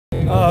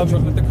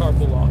With the car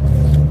pulled off.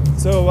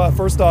 So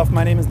first off,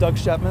 my name is Doug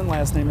Shepman.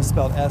 Last name is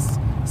spelled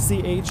S-C-H-E-P-M-A-N,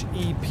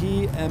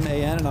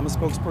 and I'm a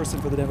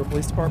spokesperson for the Denver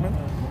Police Department.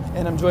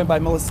 And I'm joined by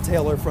Melissa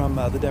Taylor from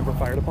the Denver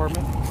Fire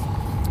Department.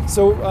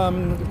 So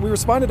we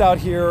responded out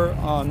here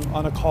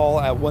on a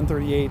call at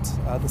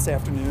 1:38 this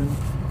afternoon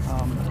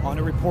on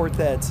a report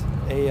that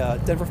a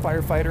Denver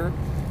firefighter,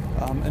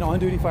 an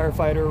on-duty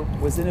firefighter,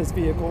 was in his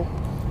vehicle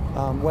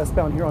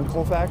westbound here on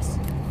Colfax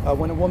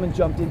when a woman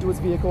jumped into his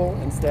vehicle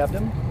and stabbed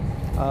him.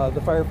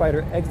 The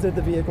firefighter exited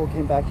the vehicle,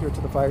 came back here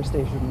to the fire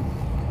station,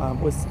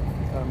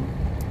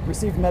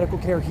 received medical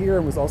care here,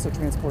 and was also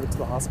transported to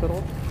the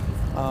hospital.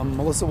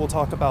 Melissa will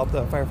talk about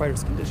the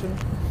firefighter's condition.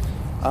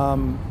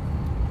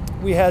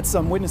 We had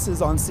some witnesses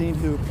on scene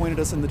who pointed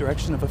us in the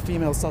direction of a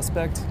female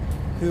suspect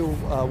who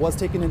was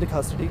taken into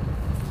custody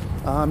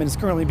and is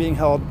currently being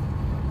held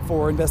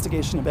for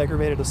investigation of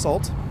aggravated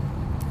assault.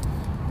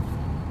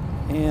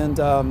 And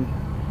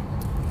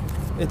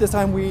at this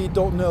time, we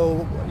don't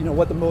know,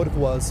 what the motive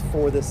was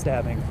for this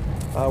stabbing.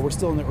 We're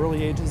still in the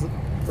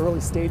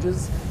early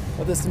stages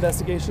of this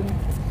investigation,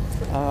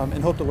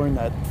 and hope to learn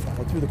that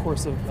through the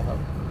course of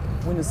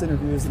witness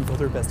interviews and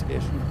further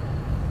investigation.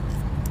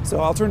 So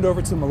I'll turn it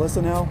over to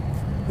Melissa now,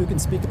 who can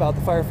speak about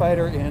the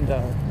firefighter and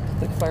the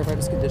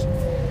firefighter's condition.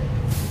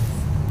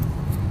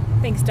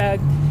 Thanks, Doug.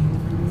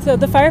 So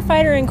the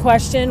firefighter in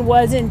question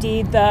was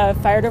indeed the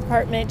fire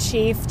department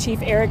chief, Chief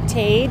Eric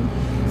Tade.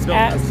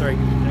 Sorry,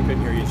 I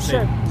couldn't hear you.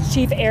 Sure.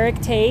 Chief Eric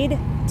Tade,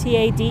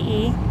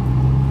 T-A-D-E.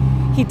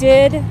 He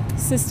did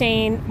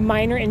sustain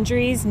minor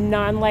injuries,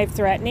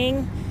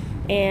 non-life-threatening,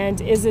 and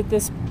is at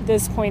this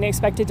point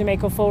expected to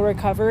make a full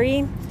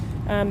recovery.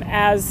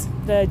 As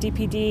the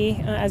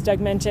DPD, as Doug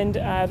mentioned,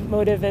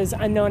 motive is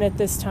unknown at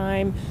this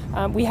time.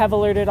 We have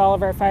alerted all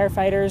of our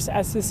firefighters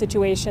as to the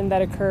situation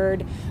that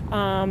occurred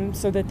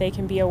so that they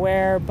can be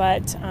aware,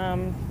 but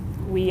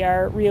we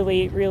are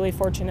really, really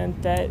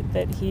fortunate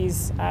that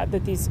these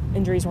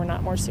injuries were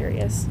not more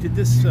serious. Did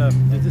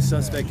this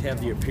suspect have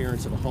the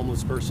appearance of a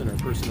homeless person or a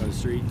person on the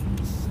street?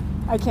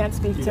 I can't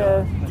speak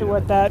to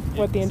what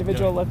the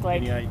individual looked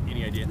like.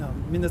 Any idea? No,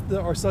 I mean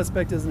our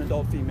suspect is an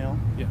adult female,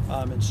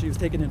 and she was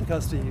taken into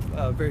custody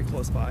very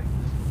close by.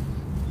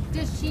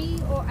 Does she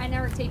and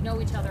Eric Tate know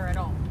each other at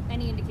all?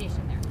 Any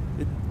indication there?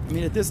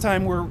 At this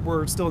time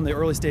we're still in the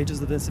early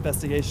stages of this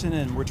investigation,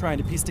 and we're trying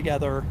to piece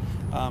together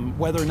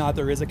whether or not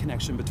there is a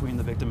connection between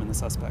the victim and the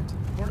suspect.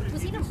 Where did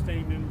he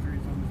sustain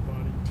injuries on his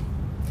body?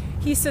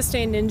 He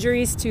sustained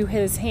injuries to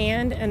his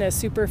hand and a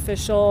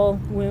superficial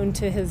wound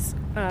to his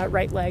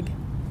right leg.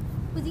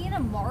 Was he in a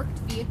marked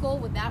vehicle?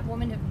 Would that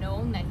woman have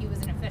known that he was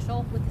an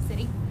official with the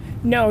city?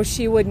 No,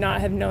 she would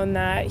not have known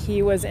that.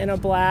 He was in a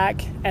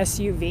black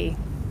SUV.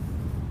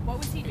 What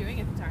was he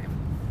doing at the time?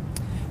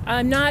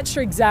 I'm not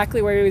sure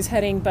exactly where he was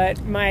heading, but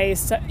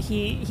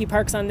he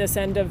parks on this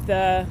end of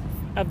the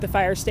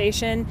fire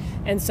station,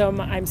 and so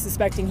I'm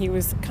suspecting he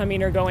was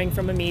coming or going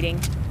from a meeting.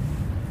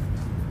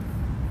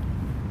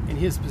 And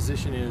his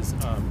position is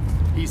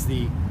he's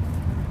the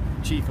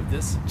chief of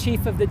this?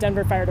 Chief of the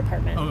Denver Fire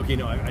Department. Oh, okay.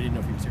 No, I didn't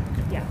know if he was here.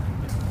 Okay. Yeah.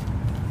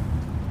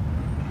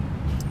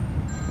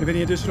 Have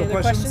any additional Any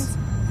other questions?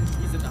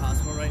 He's at the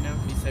hospital right now.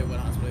 Can you say what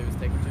hospital he was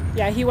taken to?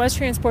 Yeah, he was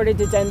transported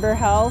to Denver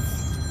Health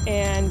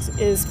and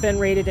has been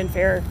rated in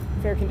fair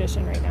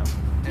condition right now.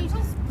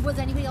 Was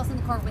anybody else in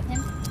the car with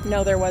him?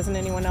 No, there wasn't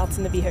anyone else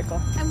in the vehicle.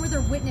 And were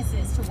there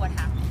witnesses to what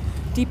happened?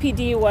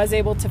 DPD was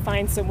able to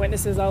find some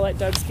witnesses. I'll let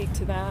Doug speak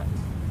to that.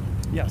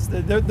 Yes,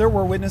 there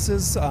were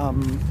witnesses.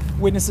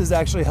 Witnesses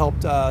actually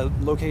helped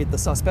locate the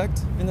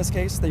suspect in this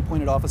case. They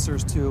pointed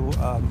officers to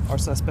our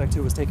suspect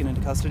who was taken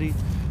into custody.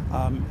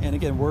 And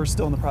again, we're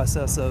still in the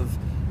process of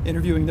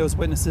interviewing those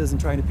witnesses and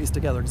trying to piece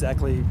together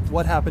exactly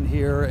what happened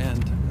here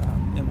and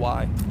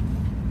why.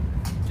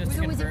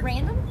 Was it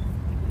random?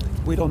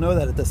 We don't know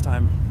that at this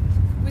time.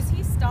 Was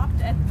he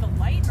stopped at the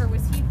light, or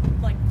was he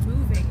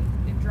moving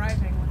and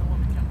driving when the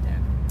woman jumped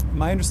in?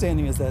 My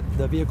understanding is that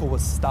the vehicle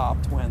was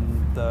stopped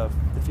when the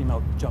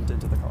female jumped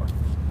into the car.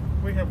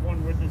 We have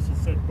one witness that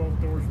said both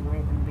doors were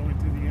open going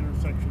through the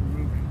intersection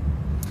moving.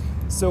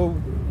 So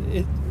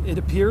it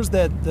appears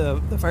that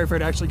the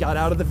firefighter actually got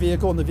out of the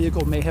vehicle, and the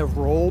vehicle may have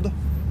rolled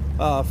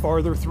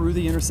farther through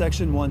the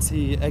intersection once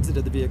he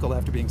exited the vehicle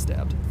after being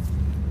stabbed.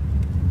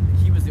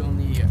 He was the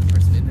only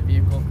person in the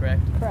vehicle,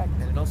 correct? Correct.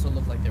 And it also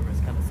looked like there was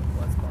kind of some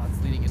blood spots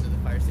leading into the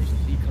fire station.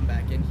 Did he come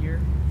back in here?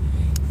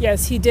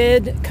 Yes, he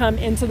did come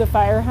into the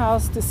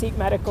firehouse to seek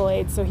medical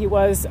aid. So he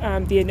was,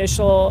 the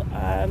initial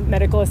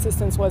medical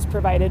assistance was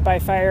provided by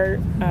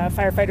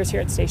firefighters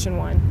here at Station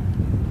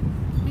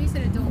 1. You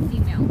said adult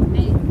female.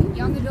 A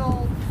young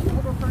adult,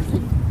 older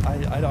person?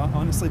 I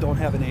honestly don't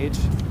have an age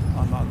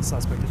on the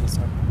suspect at this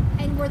time.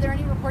 And were there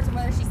any reports of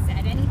whether she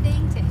said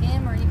anything to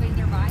him or anybody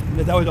nearby?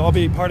 That would all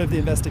be part of the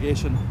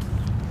investigation.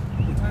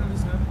 What time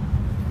was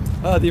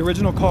that? The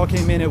original call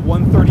came in at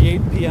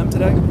 1:38 p.m.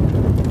 today.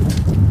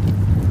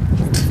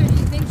 So do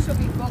you think she'll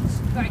be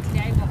booked by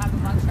today? We'll have a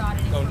mugshot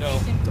and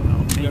information? Don't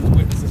know. We have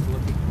witnesses to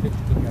look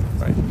together.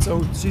 Right.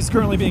 So she's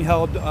currently being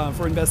held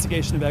for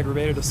investigation of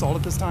aggravated assault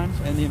at this time,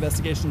 and the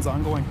investigation is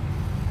ongoing.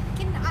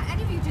 Can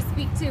any of you just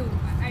speak to,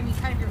 I mean,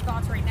 kind of your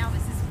thoughts right now?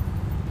 This is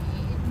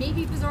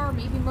maybe bizarre,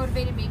 maybe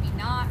motivated, maybe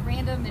not,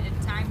 random, at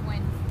a time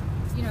when,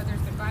 you know, there's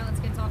been violence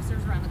against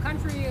officers around the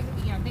country,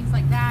 you know, things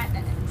like that.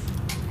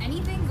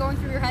 Anything going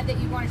through your head that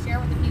you want to share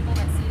with the people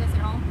that see this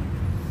at home?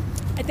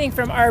 I think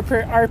from our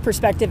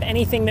perspective,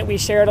 anything that we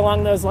shared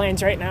along those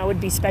lines right now would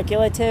be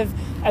speculative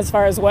as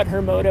far as what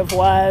her motive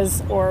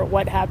was or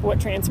what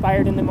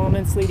transpired in the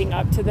moments leading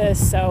up to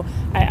this. So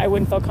I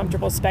wouldn't feel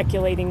comfortable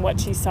speculating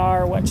what she saw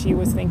or what she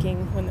was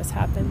thinking when this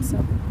happened.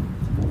 So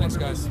Thanks,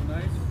 guys.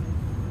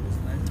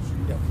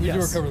 Yeah. You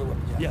Yes. recover the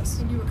weapon. Yes.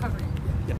 And you recovered it.